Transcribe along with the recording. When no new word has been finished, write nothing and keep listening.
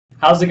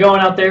How's it going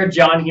out there?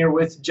 John here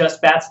with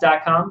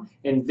JustBats.com,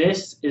 and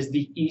this is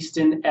the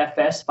Easton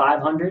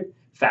FS500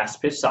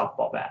 Fastpitch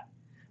softball bat.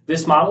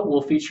 This model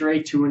will feature a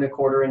 2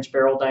 1/4 inch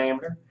barrel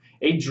diameter,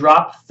 a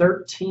drop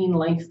 13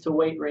 length to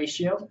weight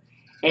ratio,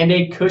 and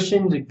a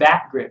cushioned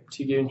bat grip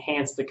to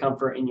enhance the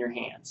comfort in your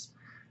hands.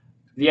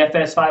 The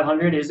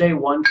FS500 is a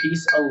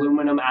one-piece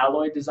aluminum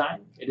alloy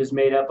design. It is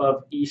made up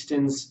of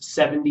Easton's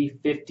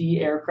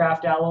 7050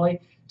 aircraft alloy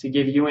to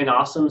give you an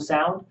awesome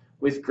sound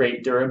with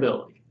great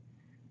durability.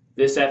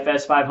 This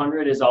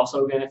FS500 is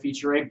also going to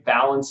feature a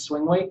balanced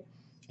swing weight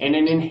and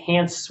an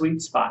enhanced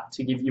sweet spot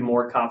to give you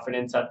more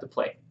confidence at the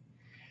plate.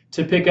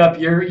 To pick up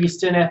your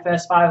Easton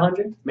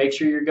FS500, make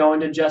sure you're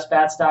going to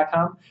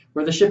JustBats.com,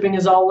 where the shipping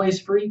is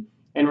always free.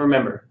 And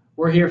remember,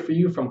 we're here for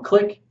you from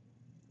click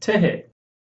to hit.